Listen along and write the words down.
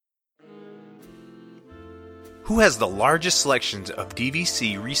Who has the largest selections of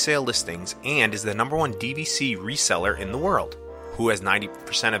DVC resale listings and is the number one DVC reseller in the world? Who has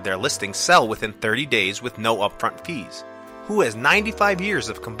 90% of their listings sell within 30 days with no upfront fees? Who has 95 years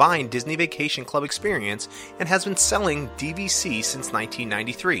of combined Disney Vacation Club experience and has been selling DVC since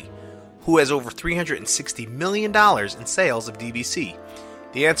 1993? Who has over $360 million in sales of DVC?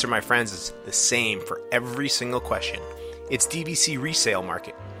 The answer, my friends, is the same for every single question. It's DVC resale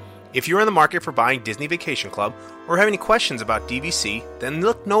market. If you're in the market for buying Disney Vacation Club or have any questions about DVC, then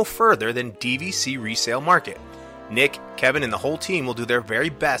look no further than DVC Resale Market. Nick, Kevin, and the whole team will do their very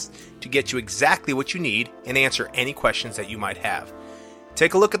best to get you exactly what you need and answer any questions that you might have.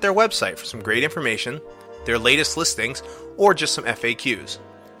 Take a look at their website for some great information, their latest listings, or just some FAQs.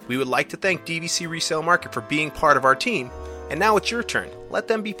 We would like to thank DVC Resale Market for being part of our team, and now it's your turn. Let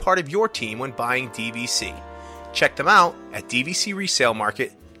them be part of your team when buying DVC. Check them out at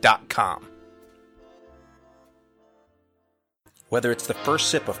dvcresalemarket.com. Whether it's the first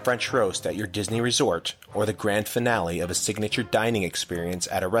sip of French roast at your Disney resort or the grand finale of a signature dining experience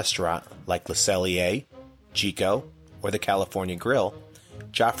at a restaurant like Le Cellier, Chico, or the California Grill,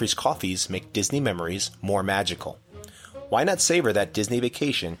 Joffrey's coffees make Disney memories more magical. Why not savor that Disney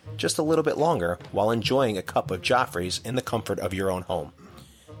vacation just a little bit longer while enjoying a cup of Joffrey's in the comfort of your own home?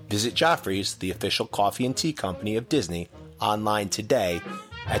 Visit Joffrey's, the official coffee and tea company of Disney, online today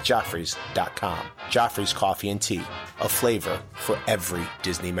at joffreys.com. Joffrey's Coffee and Tea, a flavor for every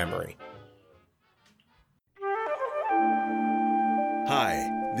Disney memory. Hi,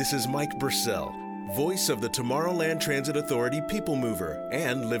 this is Mike Bursell, voice of the Tomorrowland Transit Authority People Mover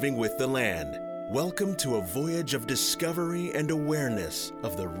and Living with the Land. Welcome to a voyage of discovery and awareness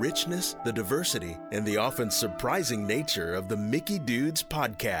of the richness, the diversity, and the often surprising nature of the Mickey Dudes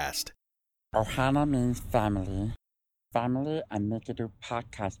podcast. Ohana means family. Family and Mickey Dude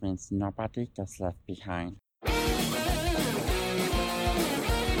podcast means nobody gets left behind.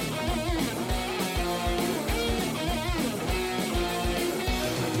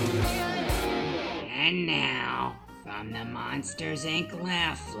 And now, from the Monsters Inc.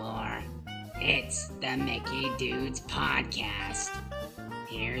 laugh floor, it's the Mickey Dudes podcast.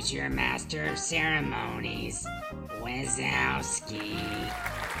 Here's your master of ceremonies, Wazowski.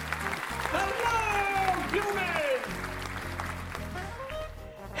 Hello, humans!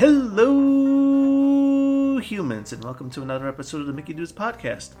 Hello, humans, and welcome to another episode of the Mickey Dudes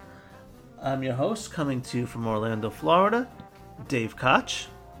podcast. I'm your host, coming to you from Orlando, Florida, Dave Koch.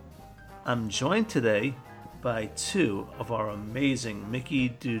 I'm joined today by two of our amazing Mickey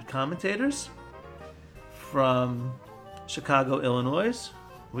Dude commentators. From Chicago, Illinois,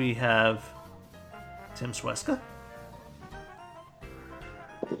 we have Tim Sweska.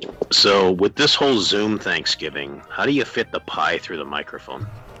 So, with this whole Zoom Thanksgiving, how do you fit the pie through the microphone?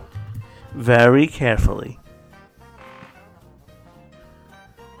 Very carefully.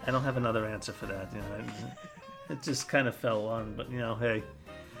 I don't have another answer for that. It just kind of fell on, but hey.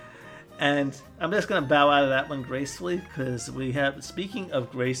 And I'm just going to bow out of that one gracefully because speaking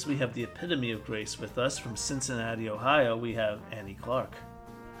of grace, we have the epitome of grace with us from Cincinnati, Ohio. We have Annie Clark.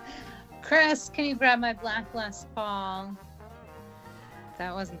 Chris, can you grab my Black Les Paul?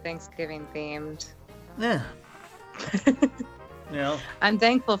 That wasn't Thanksgiving themed. Yeah. I'm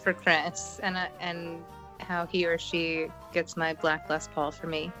thankful for Chris and how he or she gets my Black Les Paul for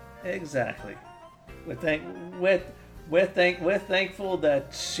me. Exactly. We're thankful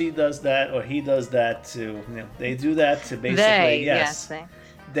that she does that or he does that to. They do that to basically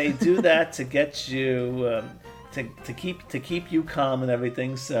they do that to get you to keep you calm and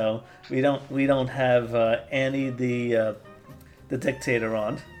everything. So we don't have Annie the dictator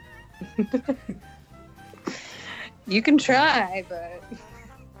on. You can try, but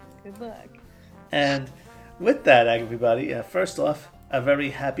good luck. And with that, everybody, first off, a very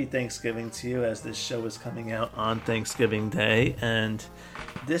happy Thanksgiving to you as this show is coming out on Thanksgiving Day. And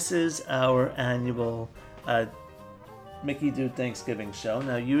this is our annual Mickey Dude Thanksgiving show.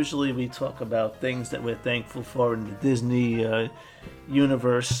 Now, usually we talk about things that we're thankful for in the Disney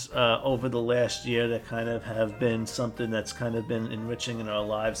universe over the last year that kind of have been something that's kind of been enriching in our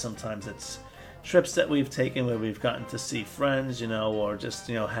lives. Sometimes it's trips that we've taken where we've gotten to see friends, or just,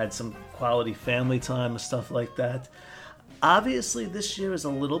 had some quality family time and stuff like that. Obviously, this year is a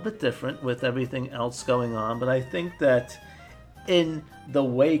little bit different with everything else going on, but I think that in the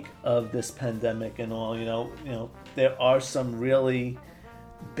wake of this pandemic and all, there are some really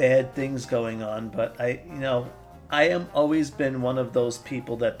bad things going on, but I am always been one of those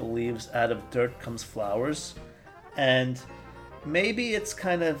people that believes out of dirt comes flowers, and maybe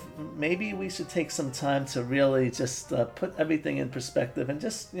we should take some time to really just put everything in perspective and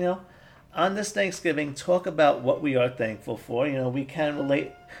just, on this Thanksgiving, talk about what we are thankful for. You know, we can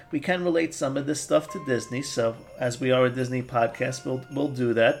relate some of this stuff to Disney. So as we are a Disney podcast, we'll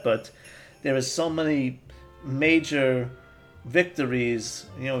do that. But there is so many major victories.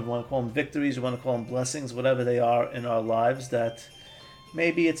 You know, we want to call them victories, we want to call them blessings, whatever they are in our lives, that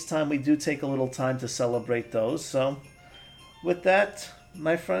maybe it's time we do take a little time to celebrate those. So with that,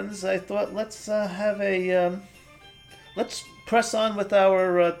 my friends, I thought let's press on with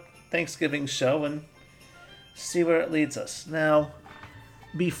our Thanksgiving show and see where it leads us. Now,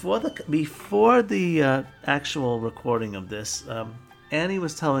 before the actual recording of this, Annie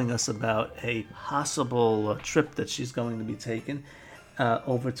was telling us about a possible trip that she's going to be taking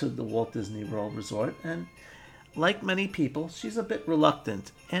over to the Walt Disney World Resort, and like many people, she's a bit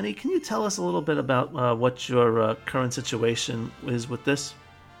reluctant. Annie, can you tell us a little bit about what your current situation is with this?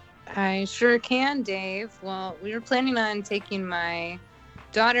 I sure can, Dave. Well, we were planning on taking my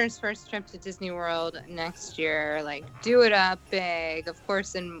daughter's first trip to Disney World next year, like do it up big. Of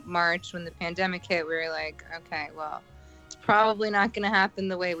course, in March when the pandemic hit, we were like, okay, well, it's probably not going to happen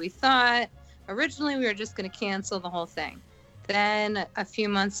the way we thought. Originally, we were just going to cancel the whole thing. Then a few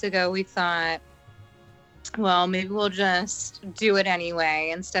months ago, we thought, well, maybe we'll just do it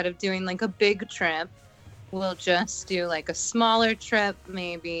anyway. Instead of doing like a big trip, we'll just do like a smaller trip,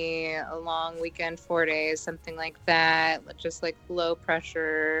 maybe a long weekend, 4 days, something like that. Just like low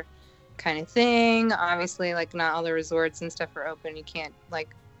pressure kind of thing. Obviously, like not all the resorts and stuff are open. You can't like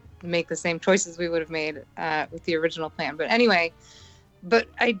make the same choices we would have made with the original plan. But anyway,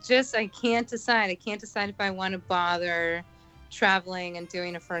 I can't decide. I can't decide if I want to bother traveling and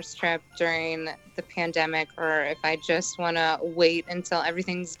doing a first trip during the pandemic, or if I just want to wait until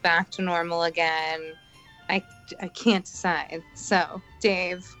everything's back to normal again. I can't decide. So,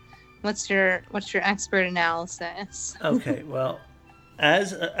 Dave, what's your expert analysis? Okay, well,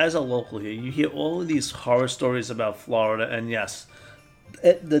 as a local here, you hear all of these horror stories about Florida, and yes,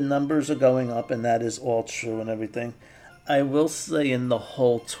 the numbers are going up, and that is all true and everything. I will say in the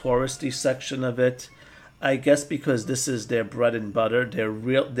whole touristy section of it, I guess because this is their bread and butter, they're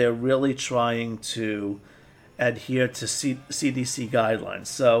really trying to adhere to CDC guidelines.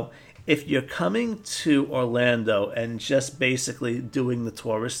 So if you're coming to Orlando and just basically doing the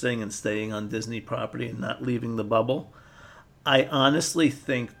tourist thing and staying on Disney property and not leaving the bubble, I honestly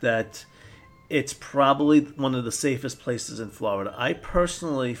think that it's probably one of the safest places in Florida. I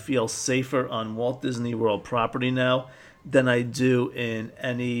personally feel safer on Walt Disney World property now than I do in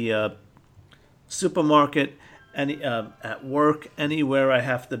any supermarket, at work, anywhere I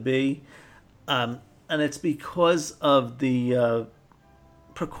have to be. And it's because of the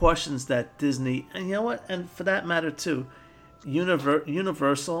precautions that Disney, and you know what, and for that matter too,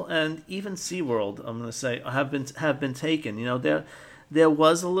 Universal and even SeaWorld, I'm going to say, have been taken. You know, there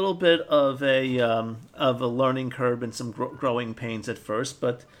was a little bit of a learning curve and some growing pains at first,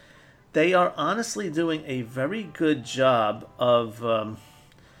 but they are honestly doing a very good job of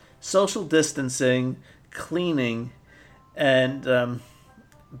social distancing, cleaning, and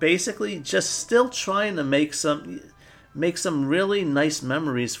basically just still trying to make some really nice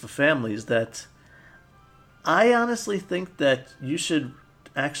memories for families. That I honestly think that you should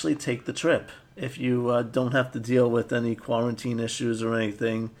actually take the trip if you don't have to deal with any quarantine issues or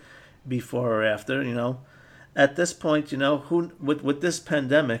anything before or after. You know, at this point, you know, who with this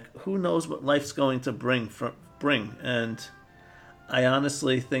pandemic, who knows what life's going to bring, and I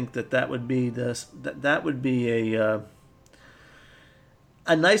honestly think that would be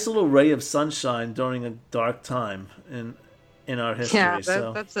a nice little ray of sunshine during a dark time in our history. Yeah,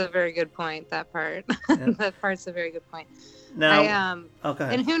 so that's a very good point. That part, Yeah. that part's a very good point. Now,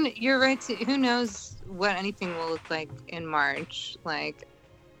 okay. And you're right. Who knows what anything will look like in March? Like,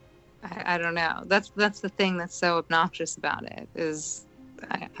 I don't know. That's the thing that's so obnoxious about it is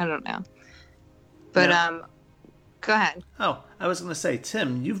I don't know. But go ahead. Oh, I was going to say,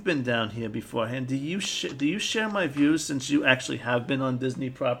 Tim, you've been down here beforehand. Do you share my views since you actually have been on Disney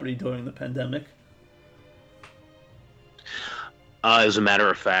property during the pandemic? As a matter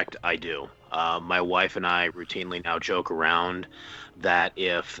of fact, I do. My wife and I routinely now joke around that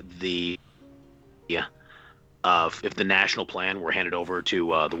if the national plan were handed over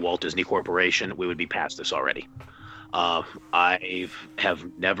to the Walt Disney Corporation, we would be past this already. I have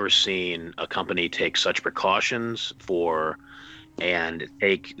never seen a company take such precautions and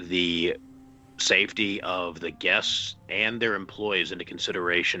take the safety of the guests and their employees into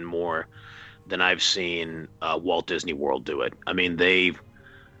consideration more than I've seen Walt Disney World do it. I mean, they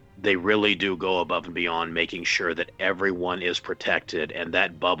really do go above and beyond making sure that everyone is protected, and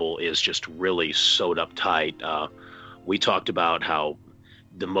that bubble is just really sewed up tight. We talked about how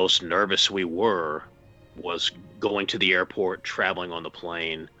the most nervous we were was going to the airport, traveling on the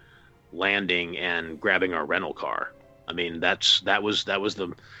plane, landing, and grabbing our rental car. I mean, that's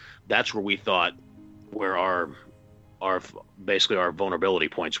where we thought where our basically our vulnerability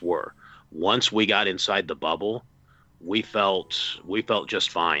points were. Once we got inside the bubble, we felt just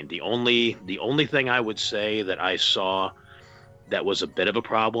fine. The only thing I would say that I saw that was a bit of a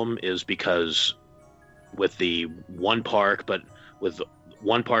problem is because with the one park, but with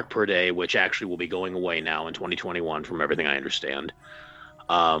one park per day, which actually will be going away now in 2021, from everything I understand,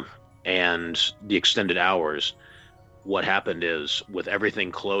 and the extended hours. What happened is, with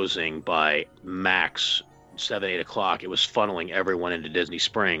everything closing by max 7, 8 o'clock, it was funneling everyone into Disney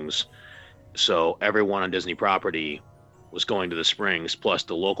Springs. So everyone on Disney property was going to the Springs, plus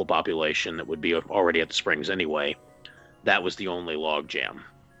the local population that would be already at the Springs anyway. That was the only log jam.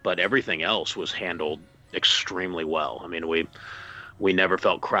 But everything else was handled extremely well. I mean, we never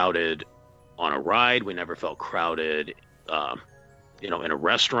felt crowded on a ride. We never felt crowded, in a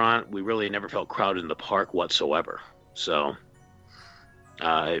restaurant. We really never felt crowded in the park whatsoever. So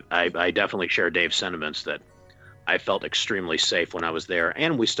I definitely share Dave's sentiments that I felt extremely safe when I was there,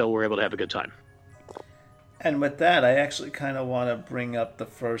 and we still were able to have a good time. And with that, I actually kind of want to bring up the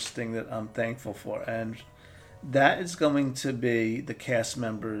first thing that I'm thankful for, and that is going to be the cast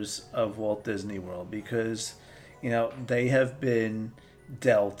members of Walt Disney World, because, they have been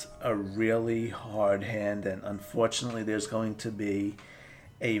dealt a really hard hand, and unfortunately there's going to be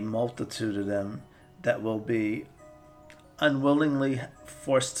a multitude of them that will be unwillingly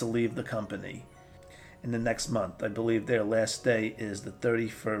forced to leave the company in the next month. I believe their last day is the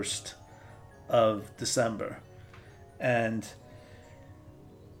 31st of December. And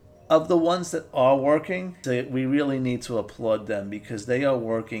of the ones that are working, we really need to applaud them, because they are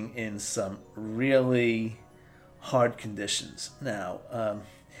working in some really hard conditions. Now,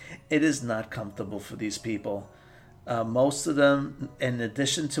 it is not comfortable for these people. Most of them, in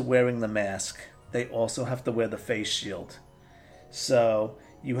addition to wearing the mask, they also have to wear the face shield. So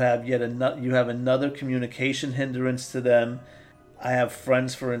you have another communication hindrance to them. I have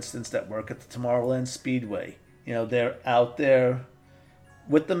friends, for instance, that work at the Tomorrowland Speedway. They're out there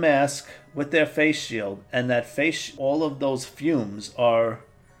with the mask, with their face shield, and all of those fumes are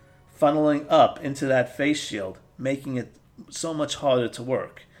funneling up into that face shield, making it so much harder to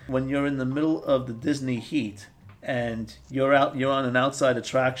work. When you're in the middle of the Disney heat and you're on an outside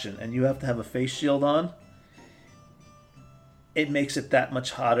attraction and you have to have a face shield on, it makes it that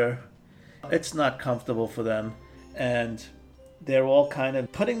much hotter. It's not comfortable for them, and they're all kind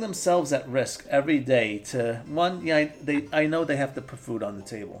of putting themselves at risk every day to I know they have to put food on the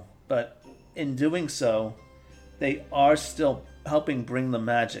table, but in doing so, they are still helping bring the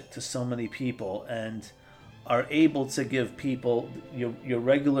magic to so many people, and are able to give people, your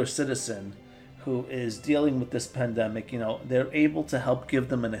regular citizen who is dealing with this pandemic, they're able to help give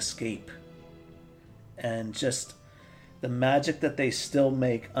them an escape. And just the magic that they still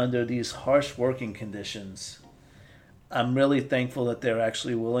make under these harsh working conditions. I'm really thankful that they're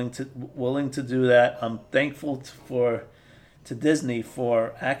actually willing to do that. I'm thankful to Disney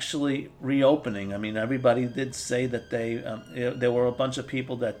for actually reopening. I mean, everybody did say that there were a bunch of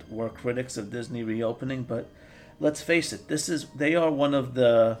people that were critics of Disney reopening, but let's face it, they are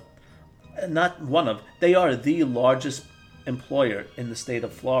they are the largest employer in the state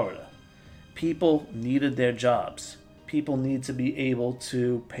of Florida. People needed their jobs. People need to be able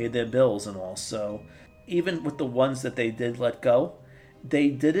to pay their bills and all. So even with the ones that they did let go, they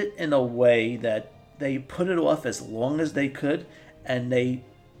did it in a way that they put it off as long as they could, and they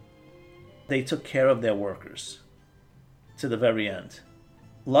took care of their workers to the very end.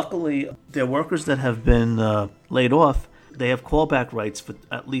 Luckily, their workers that have been laid off, they have callback rights for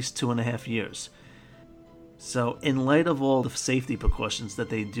at least 2.5 years. So in light of all the safety precautions that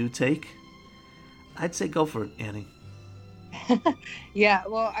they do take, I'd say go for it, Annie. Yeah,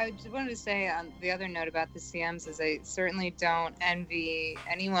 well, I just wanted to say on the other note about the CMs is I certainly don't envy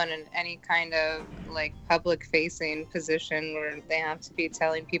anyone in any kind of public facing position where they have to be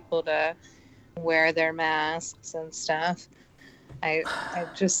telling people to wear their masks and stuff. I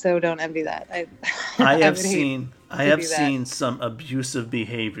just so don't envy that. I have seen some abusive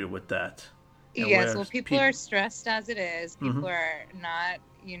behavior with that. Yes, well, people are stressed as it is. People are not,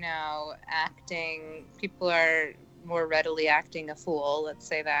 acting. People are more readily acting a fool, let's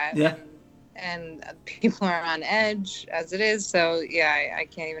say that. Yeah. And people are on edge as it is. So, yeah, I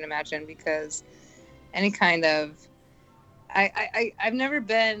can't even imagine, because any kind of I've never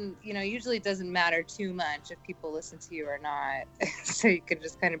been, usually it doesn't matter too much if people listen to you or not. So you could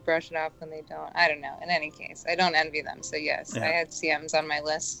just kind of brush it off when they don't. I don't know. In any case, I don't envy them. So yes, I had CMs on my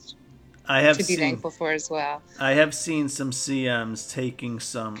list to be thankful for as well. I have seen some CMs taking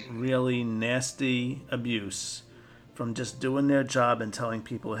some really nasty abuse from just doing their job and telling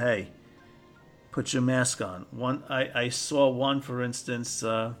people, hey, put your mask on. I saw one, for instance,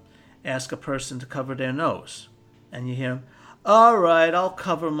 ask a person to cover their nose. And you hear him, all right, I'll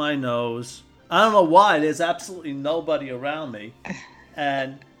cover my nose. I don't know why. There's absolutely nobody around me.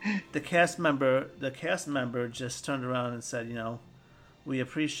 And the cast member just turned around and said, we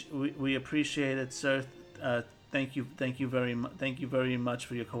appreciate it, sir. Thank you very much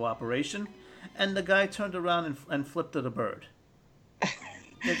for your cooperation. And the guy turned around and flipped it a bird.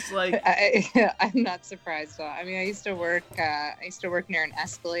 It's like I'm not surprised at all. I mean, I used to work near an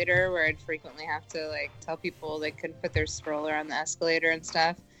escalator where I'd frequently have to tell people they couldn't put their stroller on the escalator and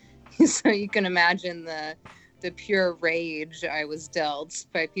stuff. So you can imagine the pure rage I was dealt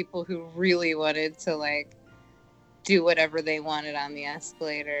by people who really wanted to do whatever they wanted on the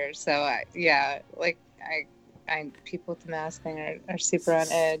escalator. So people with the mask thing are super on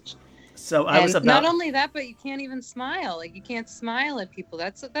edge. So not only that, but you can't even smile. You can't smile at people.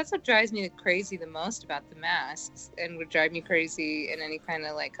 That's what drives me crazy the most about the masks, and would drive me crazy in any kind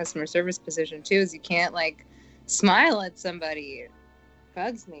of customer service position too. Is you can't smile at somebody. It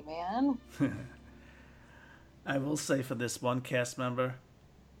bugs me, man. I will say for this one cast member,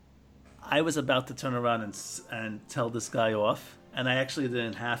 I was about to turn around and tell this guy off, and I actually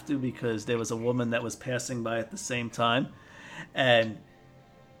didn't have to because there was a woman that was passing by at the same time, and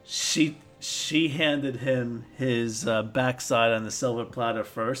she handed him his backside on the silver platter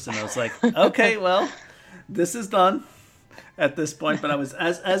first, and I was like, okay, well, this is done at this point. But I was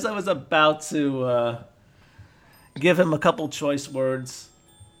as I was about to give him a couple choice words,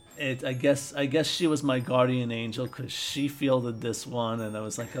 I guess she was my guardian angel because she fielded this one, and I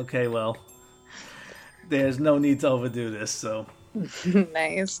was like, okay, well, there's no need to overdo this. So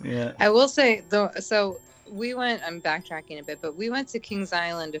nice. Yeah, I will say though, so. I'm backtracking a bit, but we went to Kings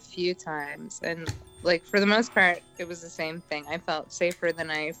Island a few times, and for the most part, it was the same thing. I felt safer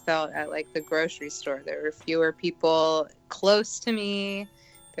than I felt at the grocery store. There were fewer people close to me.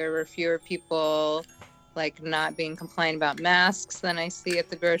 There were fewer people not being compliant about masks than I see at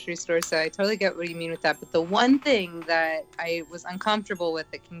the grocery store. So I totally get what you mean with that. But the one thing that I was uncomfortable with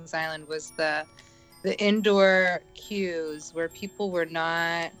at Kings Island was the indoor queues where people were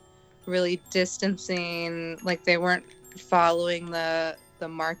not really distancing, they weren't following the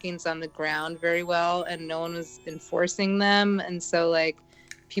markings on the ground very well, and no one was enforcing them, and so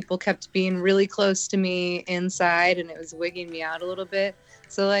people kept being really close to me inside, and it was wigging me out a little bit.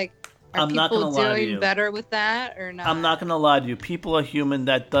 So are people doing better with that or not? I'm not gonna lie to you. People are human.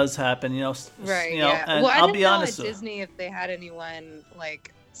 That does happen, Right. And well, I'll be honest. At Disney, if they had anyone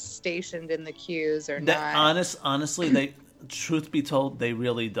stationed in the queues or not. Honestly, they. Truth be told, they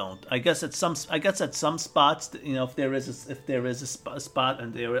really don't. I guess at some spots, if there is a spot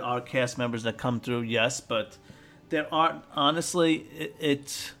and there are cast members that come through, yes, but there aren't. Honestly,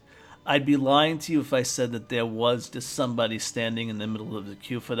 I'd be lying to you if I said that there was just somebody standing in the middle of the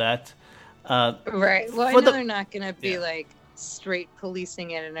queue for that. Right. Well, I know they're not going to be straight policing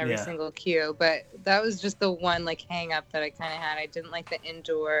it in every single queue, but that was just the one hang up that I kind of had. I didn't like the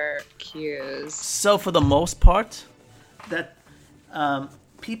indoor queues. So for the most part, that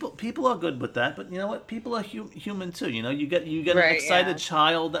people are good with that, but you know what? People are human too. You get an excited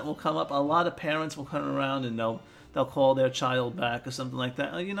child that will come up. A lot of parents will come around and they'll call their child back or something like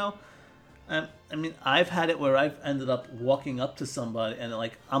that. I mean, I've had it where I've ended up walking up to somebody and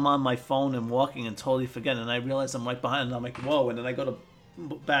I'm on my phone and walking and totally forget, and I realize I'm right behind, and I'm like, whoa, and then I go to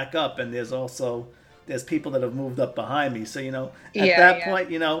back up, and there's people that have moved up behind me. So at that point,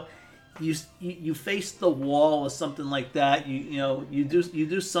 you face the wall or something like that. You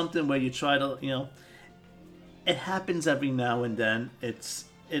do something where you try to it happens every now and then. It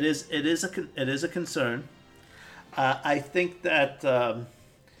is a concern. I think that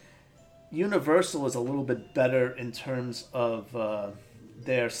Universal is a little bit better in terms of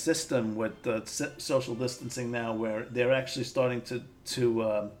their system with the social distancing now, where they're actually starting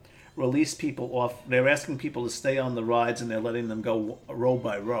to release people off. They're asking people to stay on the rides, and they're letting them go row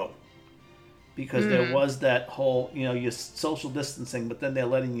by row. Because there was that whole, you're social distancing, but then they're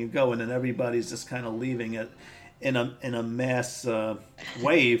letting you go, and then everybody's just kind of leaving it in a mass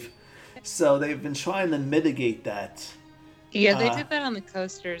wave. So they've been trying to mitigate that. Yeah, they did that on the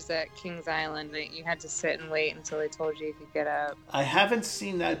coasters at Kings Island. That you had to sit and wait until they told you could get out. I haven't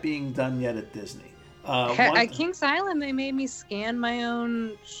seen that being done yet at Disney. At Kings Island, they made me scan my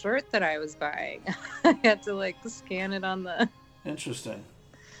own shirt that I was buying. I had to like scan it on the. Interesting.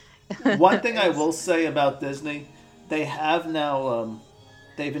 One thing I will say about Disney, they have now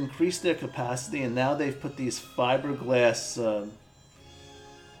they've increased their capacity, and now they've put these fiberglass,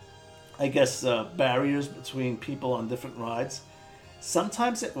 barriers between people on different rides.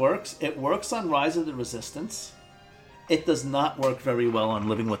 Sometimes it works. It works on Rise of the Resistance. It does not work very well on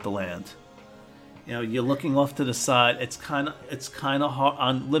Living with the Land. You know, you're looking off to the side. It's kind of hard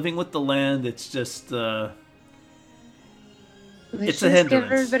on Living with the Land. It's just it's a hindrance.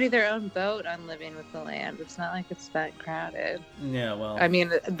 Give everybody their own boat on Living with the Land. It's not like it's that crowded. Yeah, well, I mean,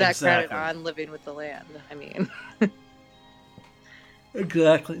 that exactly. crowded on Living with the Land. I mean,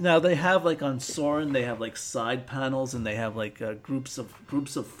 exactly. Now they have like on Soarin', they have like side panels, and they have like groups of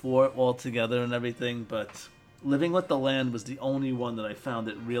 4 all together and everything. But Living with the Land was the only one that I found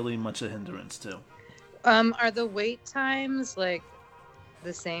it really much a hindrance to. Are the wait times like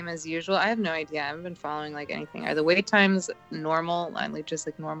the same as usual? I have no idea. I haven't been following like anything. Are the wait times normal? Like just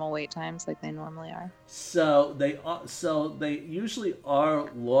like normal wait times, like they normally are? So they are. So they usually are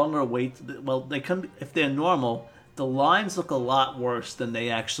longer wait. Well, they come if they're normal. The lines look a lot worse than they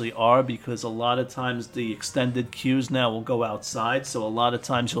actually are because a lot of times the extended queues now will go outside. So a lot of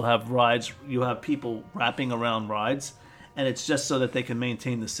times you'll have people wrapping around rides, and it's just so that they can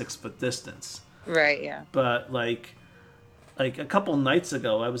maintain the 6-foot distance. Right. Yeah. But like a couple nights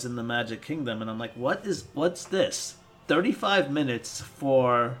ago, I was in the Magic Kingdom, and I'm like, what's this? 35 minutes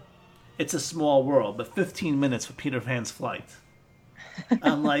for It's a Small World, but 15 minutes for Peter Pan's Flight.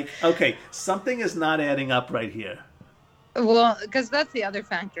 I'm like, okay, something is not adding up right here. Well, because that's the other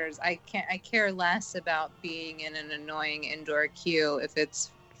factors. I care less about being in an annoying indoor queue if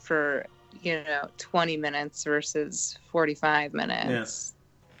it's for 20 minutes versus 45 minutes.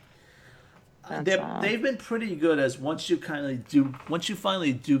 Yeah. They've been pretty good as once you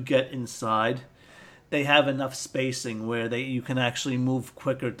finally do get inside, they have enough spacing where you can actually move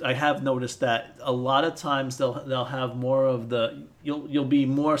quicker. I have noticed that a lot of times they'll have more of you'll be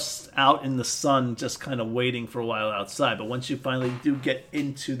more out in the sun just kind of waiting for a while outside. But once you finally do get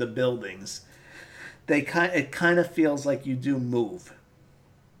into the buildings, it kind of feels like you do move.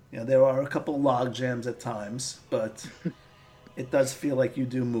 There are a couple log jams at times, but it does feel like you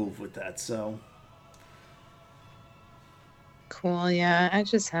do move with that. So cool. Yeah, I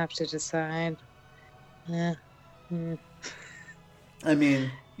just have to decide. Yeah. I mean,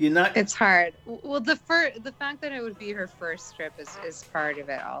 you're not. It's hard. Well, the fact that it would be her first trip is part of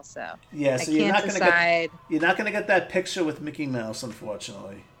it, also. Yeah, so you're not going to get that picture with Mickey Mouse,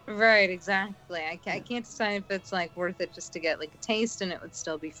 unfortunately. Right, exactly. I can't decide if it's like worth it just to get like a taste and it would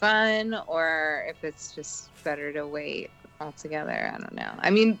still be fun, or if it's just better to wait altogether. I don't know. I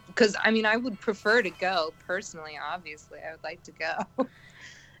mean, because I would prefer to go personally. Obviously, I would like to go.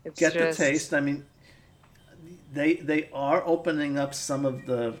 Get the taste. I mean. They are opening up some of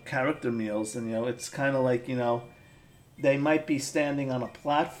the character meals, and it's kind of like they might be standing on a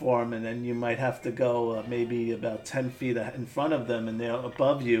platform, and then you might have to go maybe about 10 feet in front of them, and they're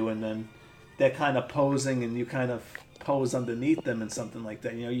above you, and then they're kind of posing, and you kind of pose underneath them and something like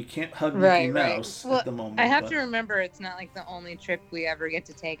that. You can't hug Mickey Mouse at the moment. I have to remember it's not like the only trip we ever get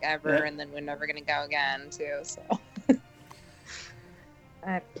to take ever, and then we're never going to go again too. So.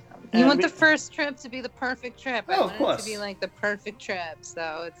 You want the first trip to be the perfect trip. I want it to be like the perfect trip.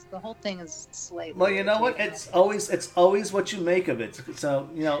 So the whole thing is slightly. Well, you know what? It's always what you make of it. So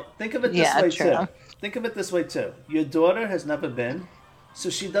think of it this way too. Think of it this way too. Your daughter has never been,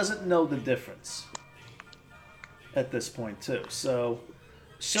 so she doesn't know the difference at this point too. So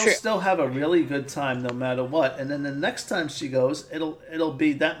she'll still have a really good time no matter what. And then the next time she goes, it'll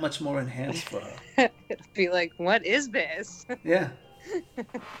be that much more enhanced for her. It'll be like, what is this? Yeah.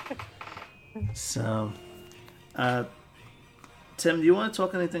 So, Tim, do you want to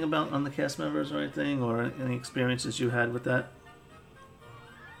talk anything about on the cast members or anything, or any experiences you had with that?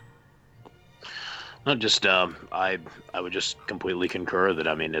 No, just I would just completely concur that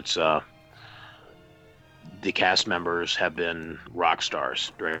it's the cast members have been rock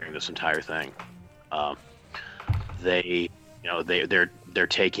stars during this entire thing. They're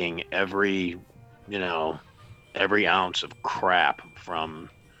taking every ounce of crap from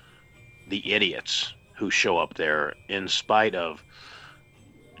the idiots who show up there in spite of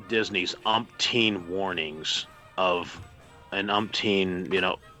Disney's umpteen warnings of an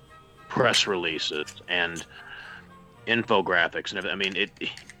umpteen, press releases and infographics and everything.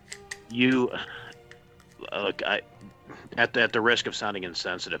 At the risk of sounding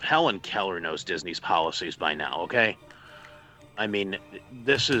insensitive, Helen Keller knows Disney's policies by now, okay? I mean,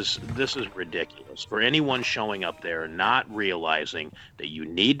 this is ridiculous for anyone showing up there not realizing that you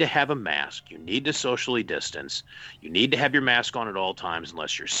need to have a mask, you need to socially distance, you need to have your mask on at all times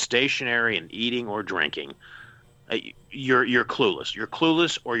unless you're stationary and eating or drinking. You're clueless. You're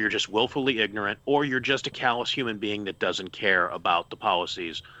clueless, or you're just willfully ignorant, or you're just a callous human being that doesn't care about the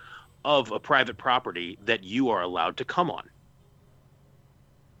policies of a private property that you are allowed to come on.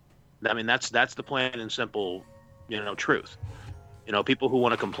 I mean, that's the plain and simple, truth. People who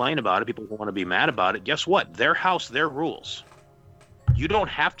want to complain about it, people who want to be mad about it, guess what? Their house, their rules. You don't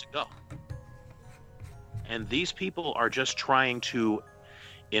have to go. And these people are just trying to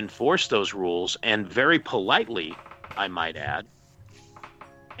enforce those rules, and very politely, I might add.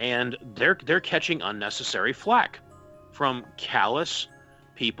 And they're catching unnecessary flack from callous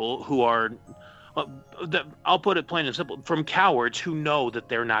people who are, I'll put it plain and simple, from cowards who know that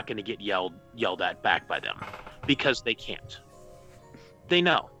they're not going to get yelled at back by them because they can't. They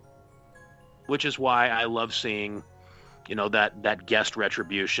know, which is why I love seeing, that guest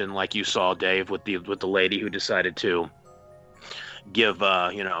retribution, like you saw, Dave, with the lady who decided to give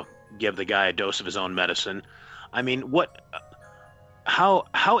the guy a dose of his own medicine. I mean,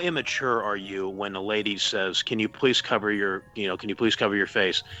 how immature are you when a lady says, "Can you please cover your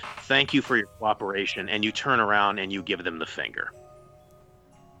face? Thank you for your cooperation," and you turn around and you give them the finger.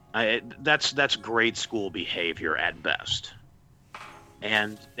 That's grade school behavior at best.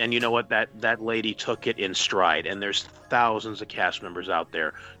 And you know what? That lady took it in stride, and there's thousands of cast members out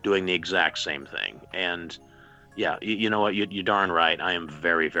there doing the exact same thing. And yeah, you know what? You're darn right. I am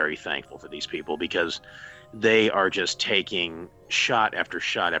very, very thankful for these people, because they are just taking shot after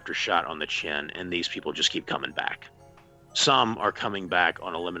shot after shot on the chin, and these people just keep coming back. Some are coming back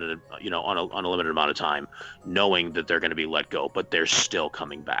on a limited amount of time, knowing that they're going to be let go, but they're still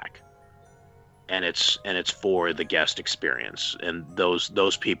coming back. And it's for the guest experience, and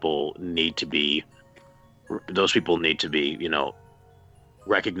those people need to be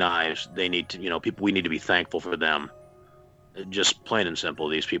recognized. They need to, we need to be thankful for them. Just plain and simple,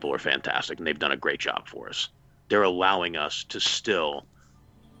 these people are fantastic, and they've done a great job for us. They're allowing us to still,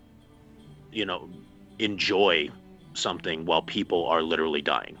 enjoy something while people are literally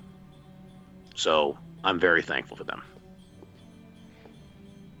dying. So I'm very thankful for them.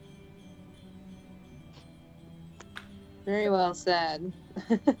 Very well said.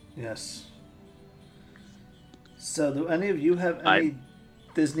 Yes. So, do any of you have any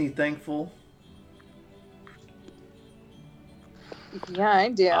Disney thankful? Yeah, I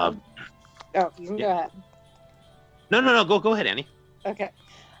do. You can go ahead. No. Go ahead, Annie. Okay.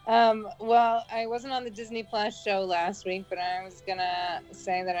 Well, I wasn't on the Disney Plus show last week, but I was gonna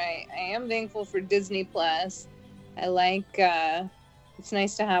say that I am thankful for Disney Plus. I like. It's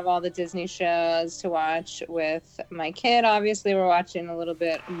nice to have all the Disney shows to watch with my kid. Obviously, we're watching a little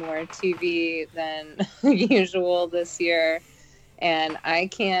bit more TV than usual this year, and I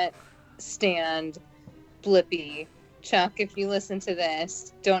can't stand Blippi. Chuck, if you listen to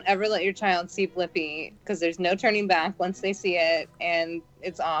this, don't ever let your child see Blippi, because there's no turning back once they see it, and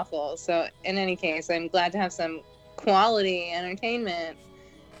it's awful. So in any case, I'm glad to have some quality entertainment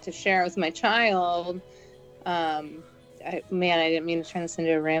to share with my child. I didn't mean to turn this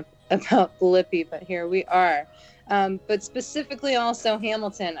into a rant about Blippi, but here we are. But specifically also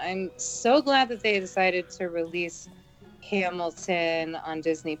Hamilton. I'm so glad that they decided to release Hamilton on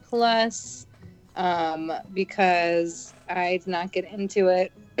Disney Plus. Because I did not get into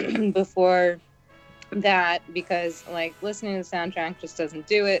it before that, because listening to the soundtrack just doesn't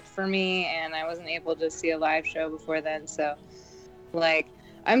do it for me, and I wasn't able to see a live show before then. So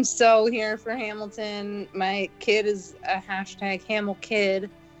I'm so here for Hamilton. My kid is a #HamilKid.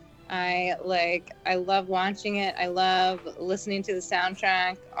 I love watching it. I love listening to the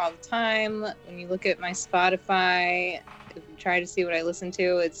soundtrack all the time. When you look at my Spotify, if you try to see what I listen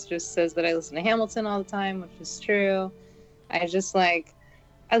to, it just says that I listen to Hamilton all the time, which is true. I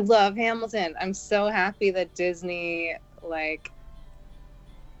love Hamilton. I'm so happy that Disney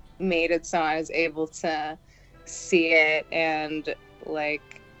made it so I was able to see it and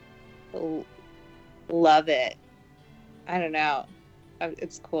love it. I don't know.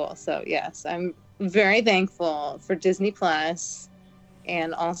 It's cool. So yes, I'm very thankful for Disney Plus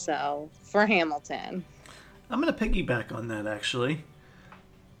and also for Hamilton. I'm going to piggyback on that, actually.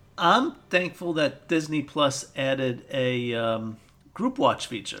 I'm thankful that Disney Plus added a group watch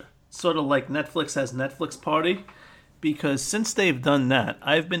feature, sort of like Netflix has Netflix Party, because since they've done that,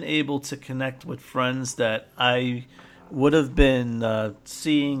 I've been able to connect with friends that I would have been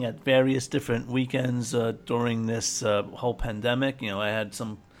seeing at various different weekends during this whole pandemic. I had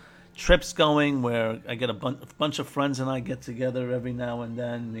some trips going where I get a bunch of friends and I get together every now and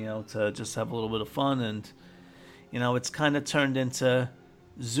then, to just have a little bit of fun. And, it's kind of turned into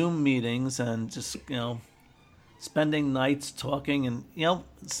Zoom meetings and just, spending nights talking. And,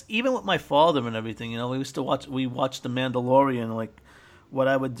 even with my father and everything, we watched The Mandalorian. Like, what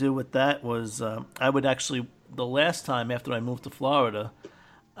I would do with that was I would actually, the last time after I moved to Florida,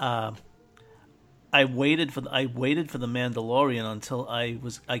 I waited for the Mandalorian until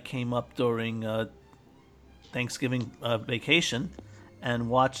I came up during Thanksgiving vacation, and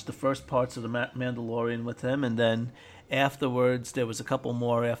watched the first parts of the Mandalorian with him, and then afterwards there was a couple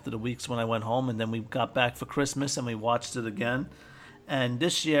more after the weeks when I went home, and then we got back for Christmas and we watched it again. And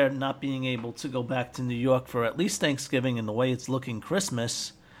this year, not being able to go back to New York for at least Thanksgiving and the way it's looking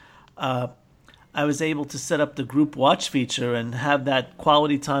Christmas, I was able to set up the group watch feature and have that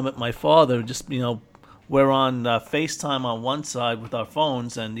quality time with my father. Just, we're on FaceTime on one side with our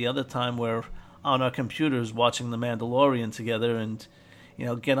phones, and the other time we're on our computers watching The Mandalorian together, and,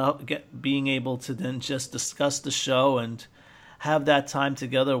 being able to then just discuss the show and have that time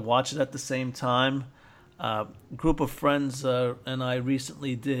together, watch it at the same time. Group of friends and I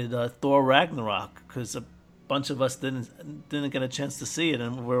recently did Thor Ragnarok because bunch of us didn't get a chance to see it,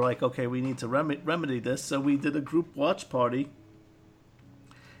 and we're like, okay, we need to remedy this. So we did a group watch party,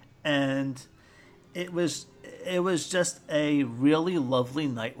 and it was just a really lovely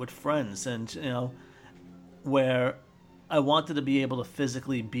night with friends, and where I wanted to be able to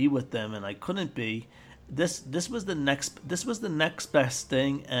physically be with them, and I couldn't be. This was the next best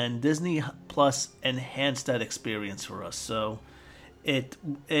thing, and Disney Plus enhanced that experience for us. So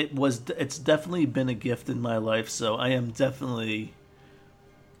it's definitely been a gift in my life, so I am definitely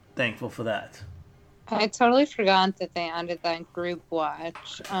thankful for that. I totally forgot that they added that group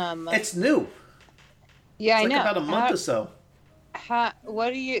watch. It's new. Yeah, I know. About a month or so.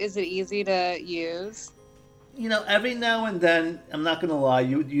 Is it easy to use? Every now and then, I'm not gonna lie,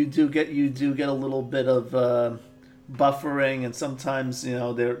 you do get a little bit of buffering, and sometimes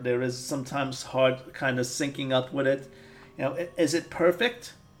there is sometimes hard kind of syncing up with it. Is it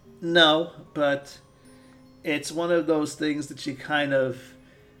perfect? No, but it's one of those things that you kind of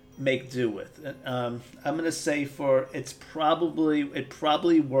make do with. I'm gonna say it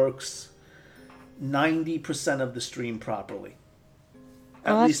probably works 90% of the stream properly.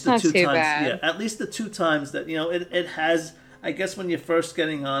 At least the two times. Bad. Yeah, at least the two times that it has. I guess when you're first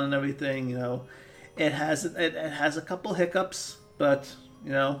getting on and everything, it has a couple hiccups, but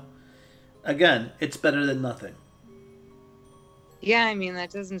again, it's better than nothing. Yeah, I mean,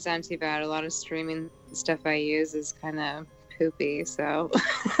 that doesn't sound too bad. A lot of streaming stuff I use is kind of poopy, so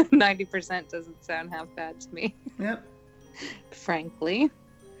 90% doesn't sound half bad to me. Yep. Frankly.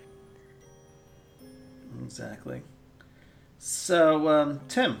 Exactly. So,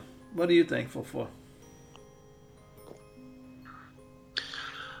 Tim, what are you thankful for?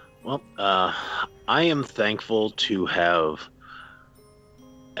 Well, I am thankful to have,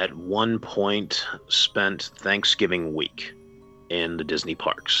 at one point, spent Thanksgiving week in the Disney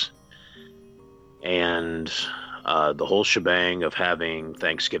parks. And the whole shebang of having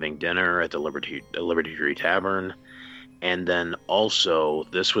Thanksgiving dinner at the Liberty Tree Tavern. And then also,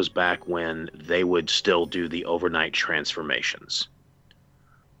 this was back when they would still do the overnight transformations.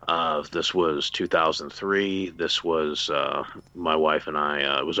 This was 2003. This was my wife and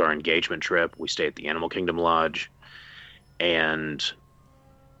I. It was our engagement trip. We stayed at the Animal Kingdom Lodge, and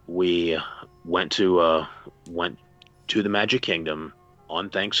we went to the Magic Kingdom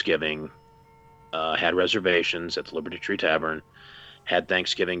on Thanksgiving. Had reservations at the Liberty Tree Tavern. Had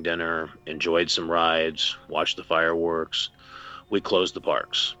Thanksgiving dinner, enjoyed some rides, watched the fireworks. We closed the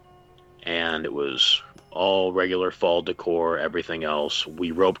parks, and it was all regular fall decor, everything else. We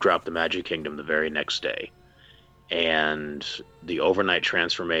rope dropped the Magic Kingdom the very next day, and the overnight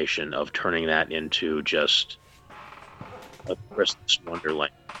transformation of turning that into just a Christmas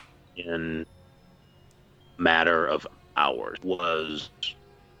wonderland in a matter of hours was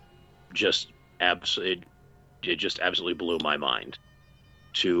just absolutely. It just absolutely blew my mind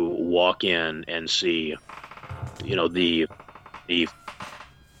to walk in and see, the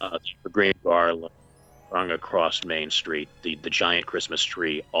green garland strung across Main Street, the giant Christmas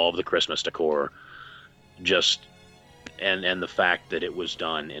tree, all of the Christmas decor, and the fact that it was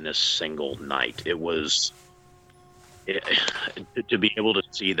done in a single night. To be able to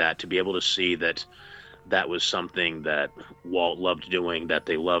see that that was something that Walt loved doing, that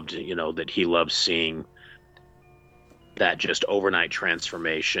they loved, that he loved seeing. That just overnight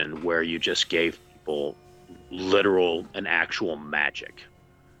transformation where you just gave people literal and actual magic.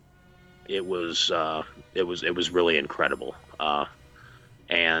 It was really incredible.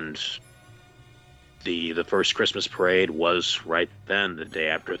 and the first Christmas parade was right then, the day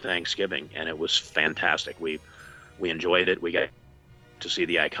after Thanksgiving, and it was fantastic. We enjoyed it. We got to see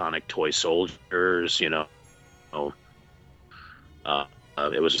the iconic toy soldiers, you know.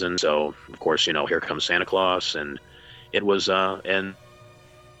 It was, and so of course, you know, Here Comes Santa Claus, and it was, and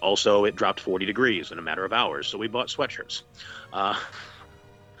also it dropped 40 degrees in a matter of hours, so we bought sweatshirts.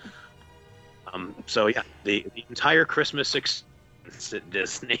 So yeah, the entire Christmas experience at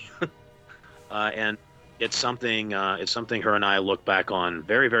Disney, and it's something her and I look back on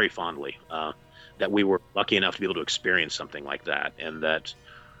very, very fondly. That we were lucky enough to be able to experience something like that, and that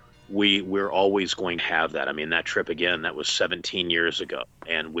we're always going to have that. I mean, that trip again, that was 17 years ago,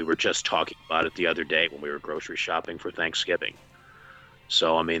 and we were just talking about it the other day when we were grocery shopping for Thanksgiving.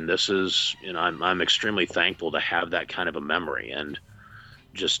 So I mean, this is, you know, I'm extremely thankful to have that kind of a memory, and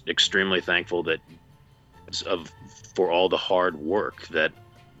just extremely thankful that for all the hard work that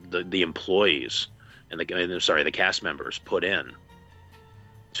the employees and the cast members put in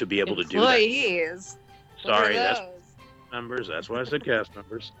to be able to do that. Employees. Sorry, that's members. That's why I said cast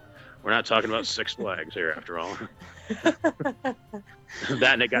members. We're not talking about Six Flags here, after all.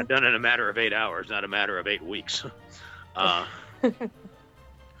 That, and it got done in a matter of 8 hours, not a matter of 8 weeks. But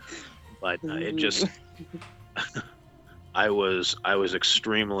it just, I was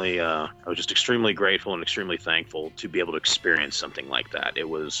just extremely grateful and extremely thankful to be able to experience something like that. It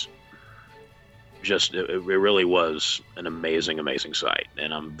was just, it really was an amazing, amazing sight,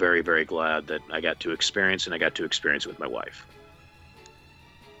 and I'm very, very glad that I got to experience it with my wife.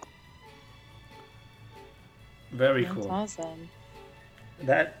 Very That's cool. awesome.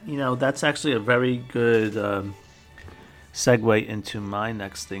 That's actually a very good segue into my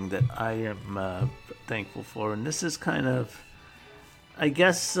next thing that I am thankful for, and this is kind of, I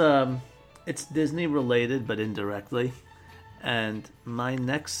guess, it's Disney related, but indirectly. And my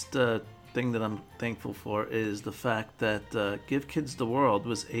next thing that I'm thankful for is the fact that Give Kids the World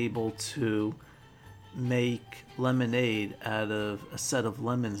was able to make lemonade out of a set of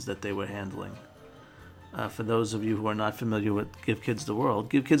lemons that they were handling. For those of you who are not familiar with Give Kids the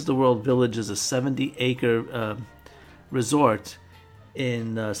World Village is a 70-acre resort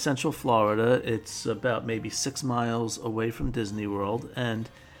in Central Florida. It's about maybe 6 miles away from Disney World, and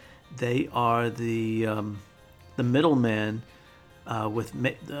they are the middleman with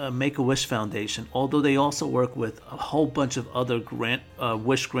Make-A-Wish Foundation, although they also work with a whole bunch of other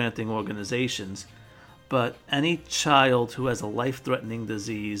wish-granting organizations. But any child who has a life-threatening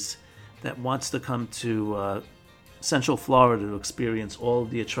disease that wants to come to Central Florida to experience all of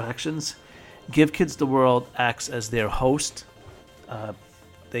the attractions, Give Kids the World acts as their host.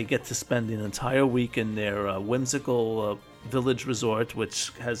 They get to spend an entire week in their whimsical village resort, which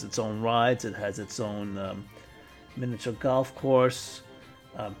has its own rides. It has its own miniature golf course.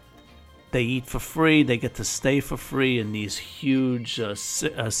 They eat for free. They get to stay for free in these huge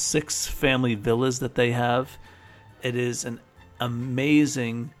 6 family villas that they have. It is an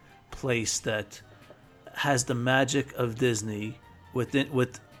amazing place that has the magic of Disney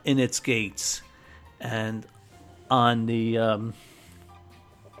within its gates. And on the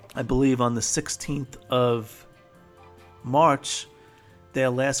I believe on the 16th of March, their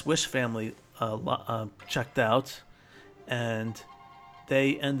last Wish family checked out, and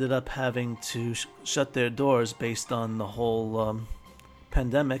they ended up having to shut their doors based on the whole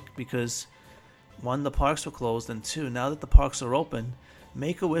pandemic, because 1, the parks were closed, and 2, now that the parks are open,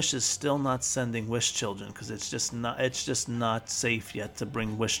 Make-A-Wish is still not sending Wish children because it's just not safe yet to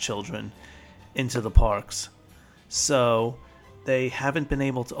bring Wish children into the parks. So they haven't been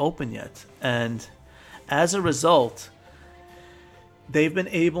able to open yet, and as a result, they've been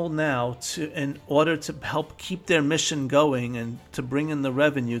able now to, in order to help keep their mission going and to bring in the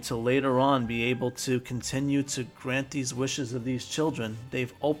revenue to later on be able to continue to grant these wishes of these children,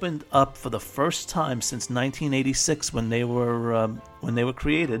 they've opened up for the first time since 1986 when they were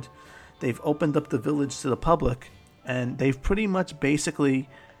created. They've opened up the village to the public, and they've pretty much basically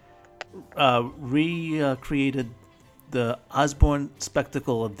recreated the Osborne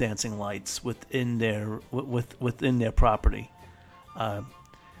spectacle of dancing lights within their property.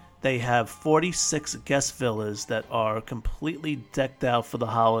 They have 46 guest villas that are completely decked out for the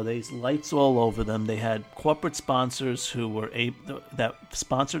holidays, lights all over them. They had corporate sponsors who were that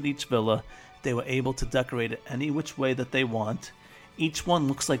sponsored each villa. They were able to decorate it any which way that they want. Each one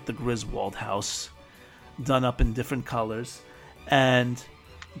looks like the Griswold house, done up in different colors. And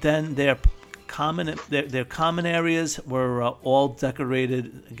then their common areas were all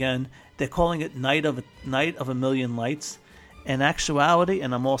decorated. Again, they're calling it Night of a Million Lights. In actuality,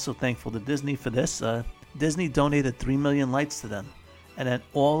 and I'm also thankful to Disney for this, Disney donated 3 million lights to them. and then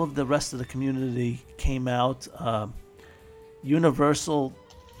all of the rest of the community came out. Universal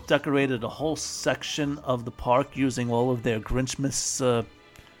decorated a whole section of the park using all of their Grinchmas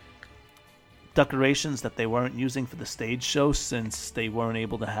decorations that they weren't using for the stage show since they weren't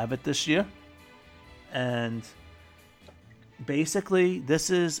able to have it this year. And basically,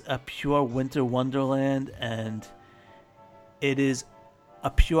 this is a pure winter wonderland, and it is a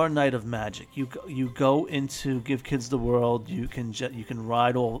pure night of magic. You go into Give Kids the World. You can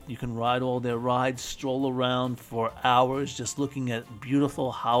ride all their rides, stroll around for hours, just looking at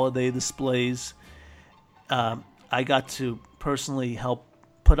beautiful holiday displays. I got to personally help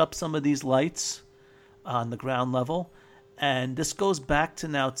put up some of these lights on the ground level. And this goes back to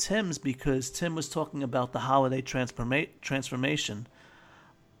now Tim's, because Tim was talking about the holiday transformation.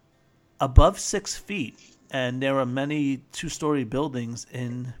 Above 6 feet, and there are many 2-story buildings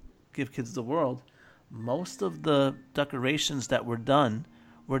in Give Kids the World, most of the decorations that were done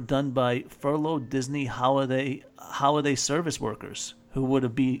by furloughed Disney holiday service workers who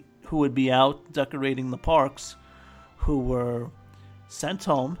would be out decorating the parks, who were sent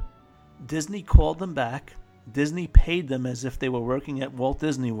home. Disney called them back. Disney paid them as if they were working at Walt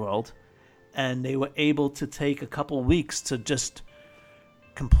Disney World, and they were able to take a couple weeks to just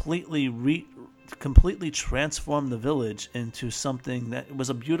completely transform the village into something that was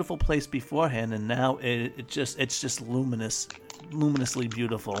a beautiful place beforehand, and now it's just luminously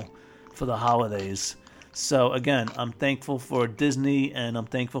beautiful for the holidays. So again, I'm thankful for Disney, and I'm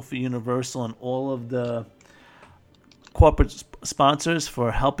thankful for Universal and all of the corporate sponsors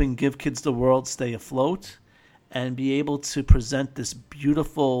for helping Give Kids the World stay afloat and be able to present this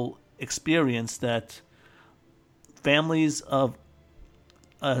beautiful experience that families of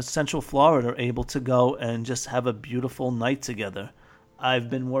Central Florida are able to go and just have a beautiful night together. I've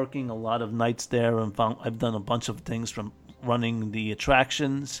been working a lot of nights there, and I've done a bunch of things, from running the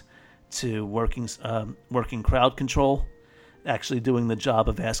attractions to working crowd control, actually doing the job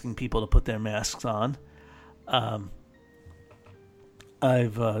of asking people to put their masks on.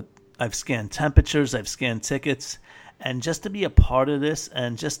 I've scanned temperatures, I've scanned tickets, and just to be a part of this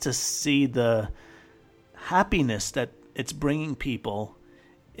and just to see the happiness that it's bringing people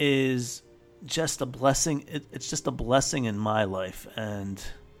is just a blessing. It's just a blessing in my life, and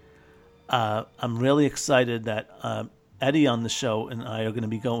I'm really excited that Eddie on the show and I are going to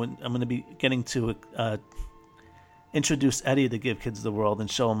be going. I'm going to be getting to introduce Eddie to Give Kids the World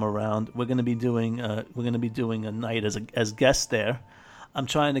and show him around. We're going to be doing a night as guests there. I'm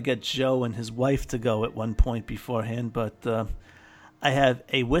trying to get Joe and his wife to go at one point beforehand, but I have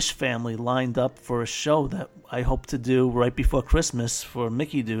a Wish family lined up for a show that I hope to do right before Christmas for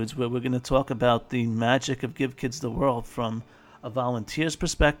Mickey Dudes, where we're going to talk about the magic of Give Kids the World from a volunteer's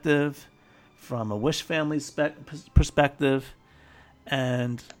perspective, from a Wish family's perspective,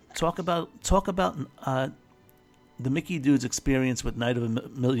 and talk about the Mickey Dudes experience with Night of a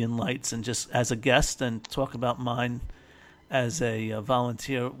Million Lights, and just as a guest, and talk about mine as a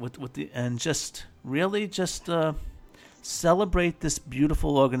volunteer and just really celebrate this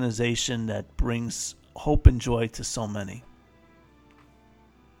beautiful organization that brings hope and joy to so many.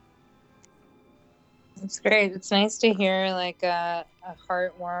 It's great. It's nice to hear like a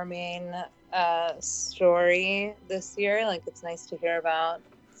heartwarming story this year. Like, it's nice to hear about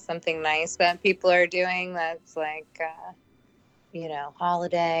something nice that people are doing that's like,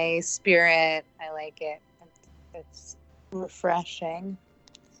 holiday spirit. I like it. It's refreshing.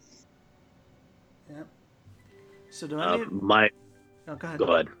 Yep. So do go ahead. Go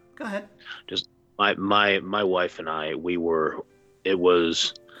ahead. Go ahead. Just my wife and I,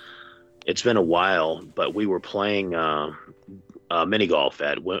 it's been a while, but we were playing mini golf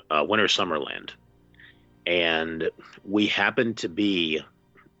at Winter Summerland, and we happened to be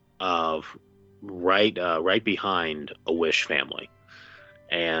right behind a Wish family,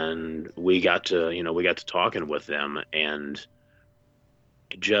 and we got to talking with them, and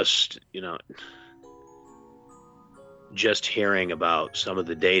just hearing about some of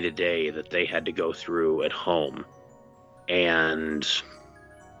the day-to-day that they had to go through at home, and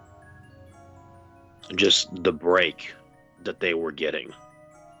just the break that they were getting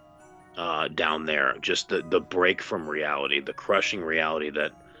down there, just the break from reality, the crushing reality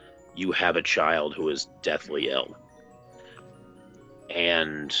that you have a child who is deathly ill.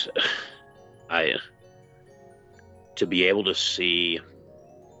 And to be able to see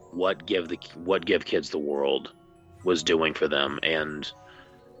what Give Kids the World was doing for them, and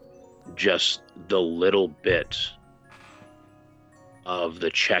just the little bit of the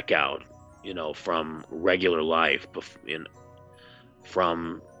checkout, from regular life,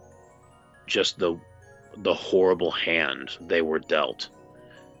 from just the the horrible hand they were dealt,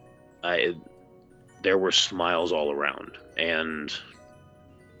 there were smiles all around. And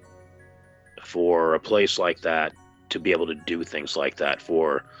for a place like that to be able to do things like that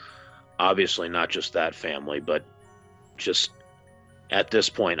for obviously not just that family, but just at this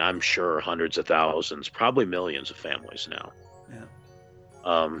point, I'm sure hundreds of thousands, probably millions of families now. Yeah.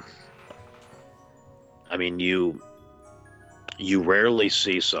 I mean, you rarely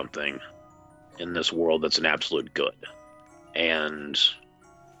see something in this world that's an absolute good, and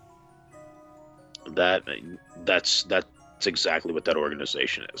that's exactly what that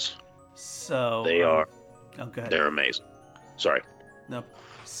organization is. So They are. Okay. They're amazing. Sorry. Nope.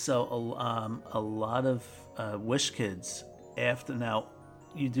 So a lot of wish kids after now,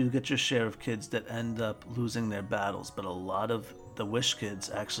 you do get your share of kids that end up losing their battles, but a lot of the wish kids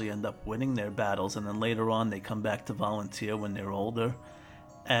actually end up winning their battles, and then later on they come back to volunteer when they're older.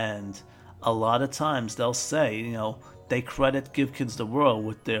 And a lot of times they'll say, you know, they credit Give Kids the World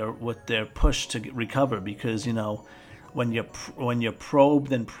with their push to recover, because you know, when you're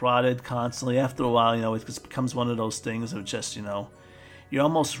probed and prodded constantly, after a while, you know, it just becomes one of those things of just, you know, you're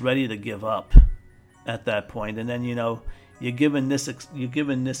almost ready to give up at that point, and then, you know, you're given this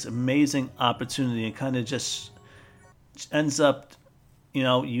amazing opportunity, and kind of just ends up, you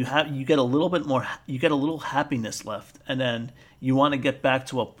know, you get a little bit more, you get a little happiness left, and then you want to get back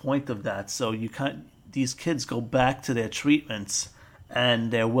to a point of that. So these kids go back to their treatments,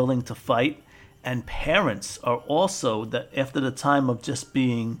 and they're willing to fight. And parents are also, that after the time of just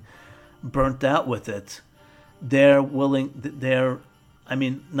being burnt out with it, they're willing. I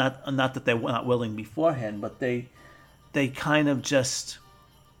mean, not that they're not willing beforehand, but they kind of just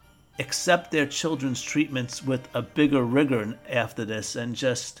accept their children's treatments with a bigger rigor after this, and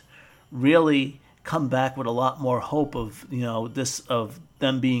just really come back with a lot more hope of, you know, of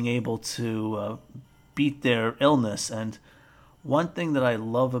them being able to beat their illness. And one thing that I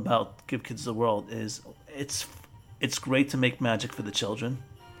love about Give Kids the World is it's great to make magic for the children,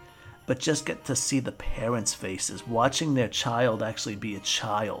 but just get to see the parents' faces, watching their child actually be a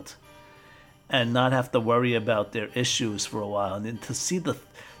child, and not have to worry about their issues for a while, and then to see the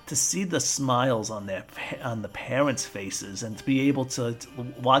smiles on the parents' faces, and to be able to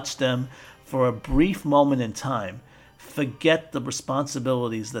watch them for a brief moment in time forget the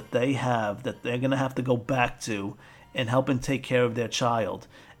responsibilities that they have, that they're going to have to go back to and helping take care of their child,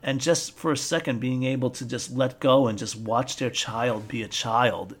 and just for a second being able to just let go and just watch their child be a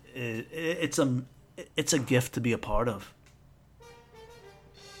child. It's a gift to be a part of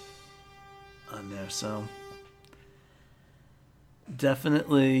on there. So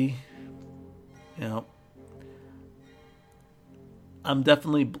definitely, you know, I'm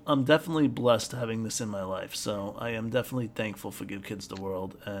definitely blessed having this in my life. So I am definitely thankful for Give Kids the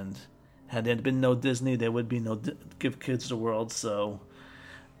World. And had there been no Disney, there would be no Give Kids the World. So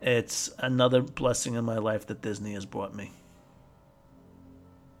it's another blessing in my life that Disney has brought me.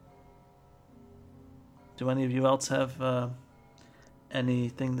 Do any of you else have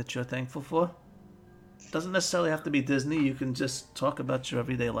anything that you're thankful for? Doesn't necessarily have to be Disney. You can just talk about your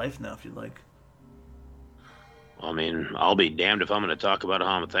everyday life now if you'd like. I mean, I'll be damned if I'm going to talk about how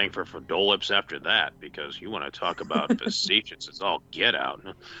I'm thankful for Dole Whips after that, because you want to talk about facetious, it's all get out.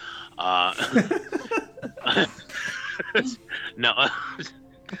 No,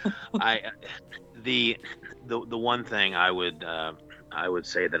 the one thing I would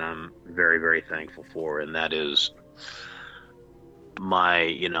say that I'm very, very thankful for, and that is my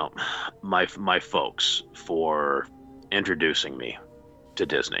folks for introducing me to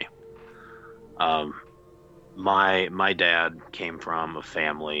Disney. My dad came from a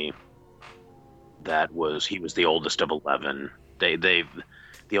family that was the oldest of 11. The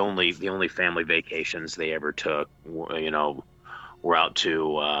only family vacations they ever took were out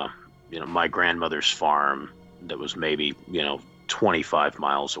to my grandmother's farm that was maybe 25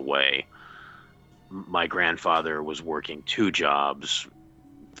 miles away. My grandfather was working 2 jobs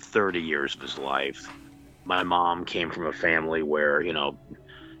 30 years of his life. My mom came from a family where her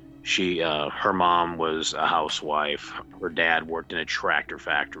mom was a housewife. Her dad worked in a tractor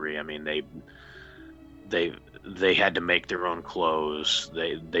factory. I mean, they had to make their own clothes.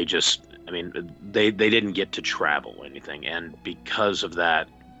 They didn't get to travel or anything, and because of that,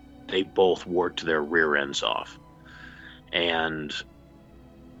 they both worked their rear ends off, and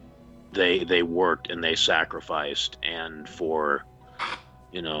they worked and they sacrificed, and for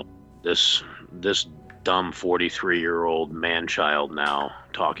this dumb 43-year-old man-child now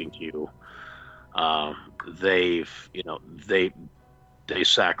talking to you, they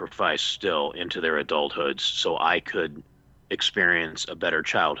sacrificed still into their adulthoods so I could experience a better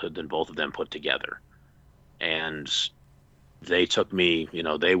childhood than both of them put together. and they took me,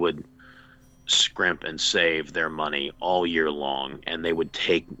 they would scrimp and save their money all year long, and they would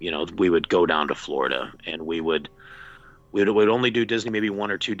take, we would go down to Florida, and we would only do Disney maybe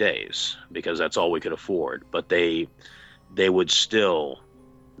 1 or 2 days because that's all we could afford. But they would still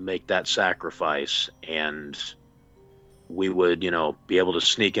make that sacrifice, and we would, be able to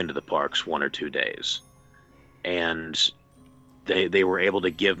sneak into the parks 1 or 2 days. And they were able to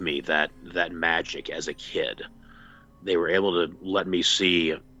give me that magic as a kid. They were able to let me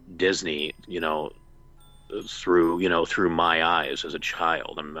see Disney, through my eyes as a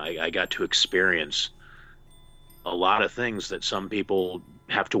child. I mean, I got to experience a lot of things that some people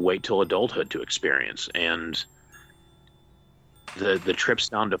have to wait till adulthood to experience. And the trips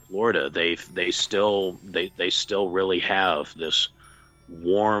down to Florida, they still really have this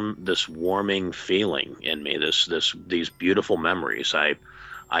warming feeling in me, these beautiful memories. I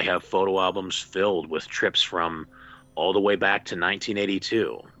have photo albums filled with trips from all the way back to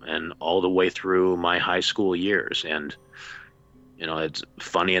 1982 and all the way through my high school years. And it's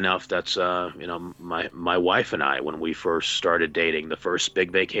funny enough, that's my wife and I, when we first started dating, the first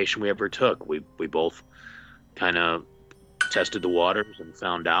big vacation we ever took, we both kind of tested the waters and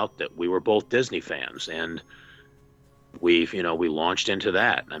found out that we were both Disney fans, and we launched into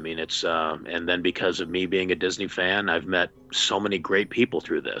that. I mean, it's and then because of me being a Disney fan, I've met so many great people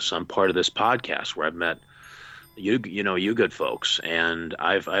through this. I'm part of this podcast where I've met you good folks, and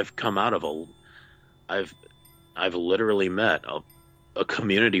I've come out of I've literally met a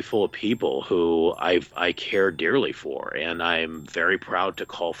community full of people who I care dearly for, and I'm very proud to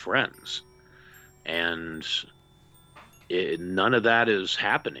call friends. And none of that is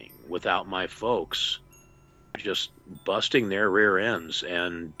happening without my folks just busting their rear ends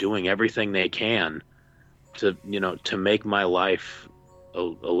and doing everything they can to make my life a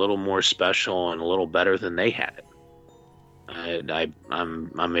little more special and a little better than they had it.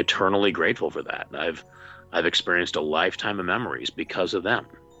 I'm eternally grateful for that. I've experienced a lifetime of memories because of them.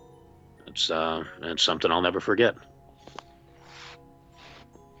 It's something I'll never forget.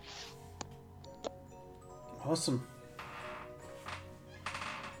 Awesome.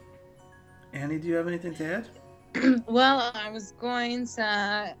 Annie, do you have anything to add? Well, I was going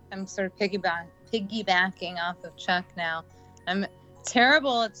to, I'm sort of piggybacking off of Chuck now. I'm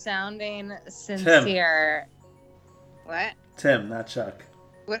terrible at sounding sincere. Tim. What? Tim, not Chuck.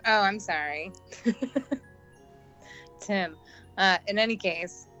 What? Oh, I'm sorry. Tim. In any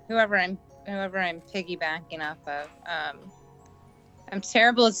case, whoever I'm piggybacking off of, I'm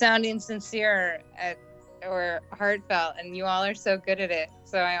terrible at sounding sincere or heartfelt, and you all are so good at it.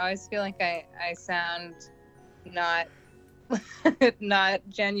 So I always feel like I sound not not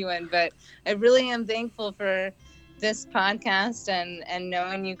genuine, but I really am thankful for this podcast and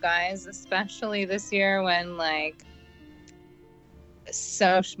knowing you guys, especially this year when my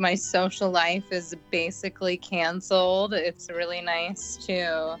social life is basically canceled. It's really nice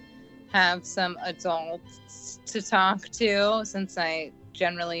to have some adults to talk to, since I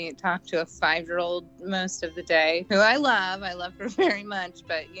generally talk to a 5-year-old most of the day, who I love her very much,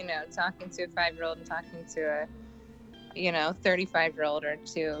 but talking to a 5-year-old and talking to a 35-year-old are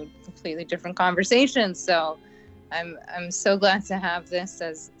two completely different conversations. So I'm so glad to have this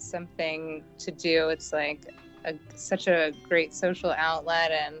as something to do. It's such a great social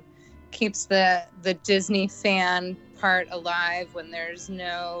outlet and keeps the Disney fan part alive when there's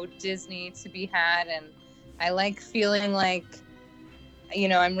no Disney to be had. And I like feeling like,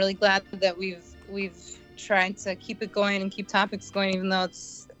 I'm really glad that we've tried to keep it going and keep topics going, even though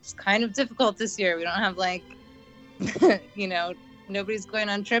it's kind of difficult this year. We don't have nobody's going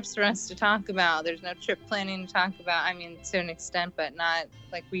on trips for us to talk about. There's no trip planning to talk about. I mean, to an extent, but not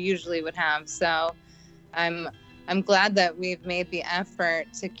like we usually would have. So I'm glad that we've made the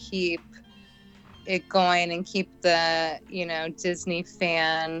effort to keep it going and keep the, Disney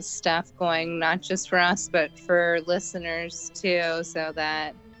fan stuff going, not just for us, but for listeners too, so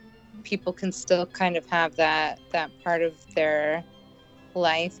that people can still kind of have that part of their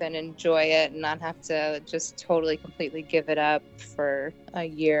life and enjoy it and not have to just totally completely give it up for a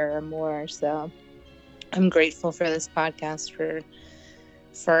year or more. So I'm grateful for this podcast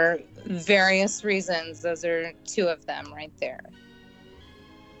for various reasons. Those are two of them right there.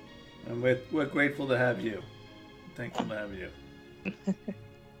 And we're grateful to have you. Thankful to have you.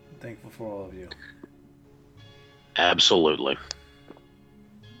 Thankful for all of you. Absolutely.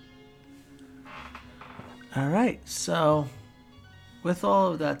 All right, so with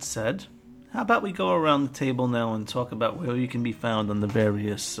all of that said, how about we go around the table now and talk about where you can be found on the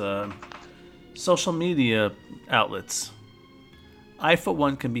various social media outlets. I, for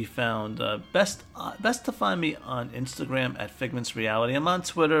one, can be found best to find me on Instagram at Figments Reality. I'm on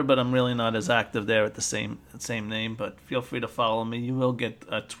Twitter, but I'm really not as active there at the same name. But feel free to follow me. You will get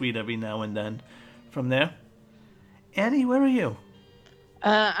a tweet every now and then from there. Annie, where are you?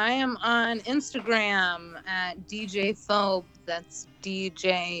 I am on Instagram at DJ Phobe. That's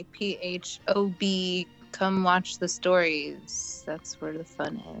DJ PHOB. Come watch the stories. That's where the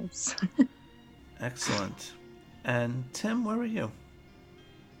fun is. Excellent. And Tim, where are you?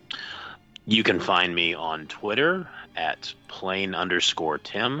 You can find me on Twitter at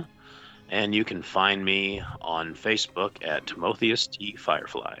plain_Tim, and you can find me on Facebook at Timotheus T.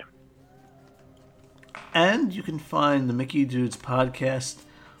 Firefly. And you can find the Mickey Dudes podcast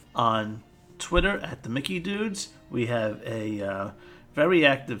on Twitter at the Mickey Dudes. We have a very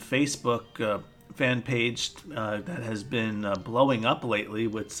active Facebook fan page that has been blowing up lately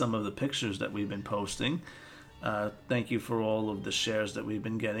with some of the pictures that we've been posting. Thank you for all of the shares that we've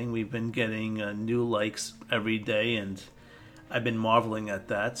been getting. We've been getting new likes every day, and I've been marveling at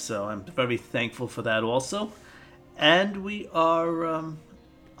that, so I'm very thankful for that also. And we are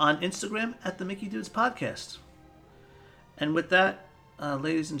on Instagram at the Mickey Dudes Podcast. And with that,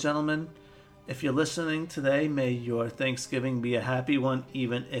 ladies and gentlemen, if you're listening today, may your Thanksgiving be a happy one,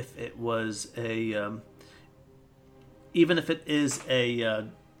 even if it is a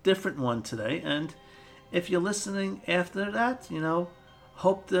different one today. And if you're listening after that,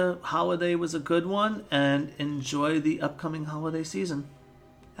 hope the holiday was a good one and enjoy the upcoming holiday season.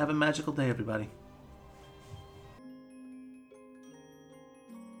 Have a magical day, everybody.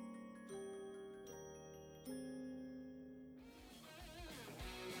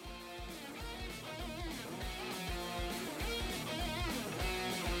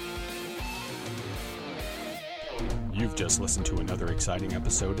 You've just listened to another exciting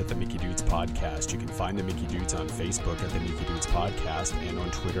episode of the Mickey Dudes Podcast. You can find the Mickey Dudes on Facebook at the Mickey Dudes Podcast and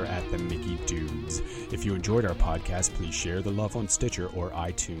on Twitter at the Mickey Dudes. If you enjoyed our podcast, please share the love on Stitcher or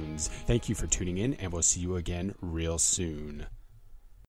iTunes. Thank you for tuning in, and we'll see you again real soon.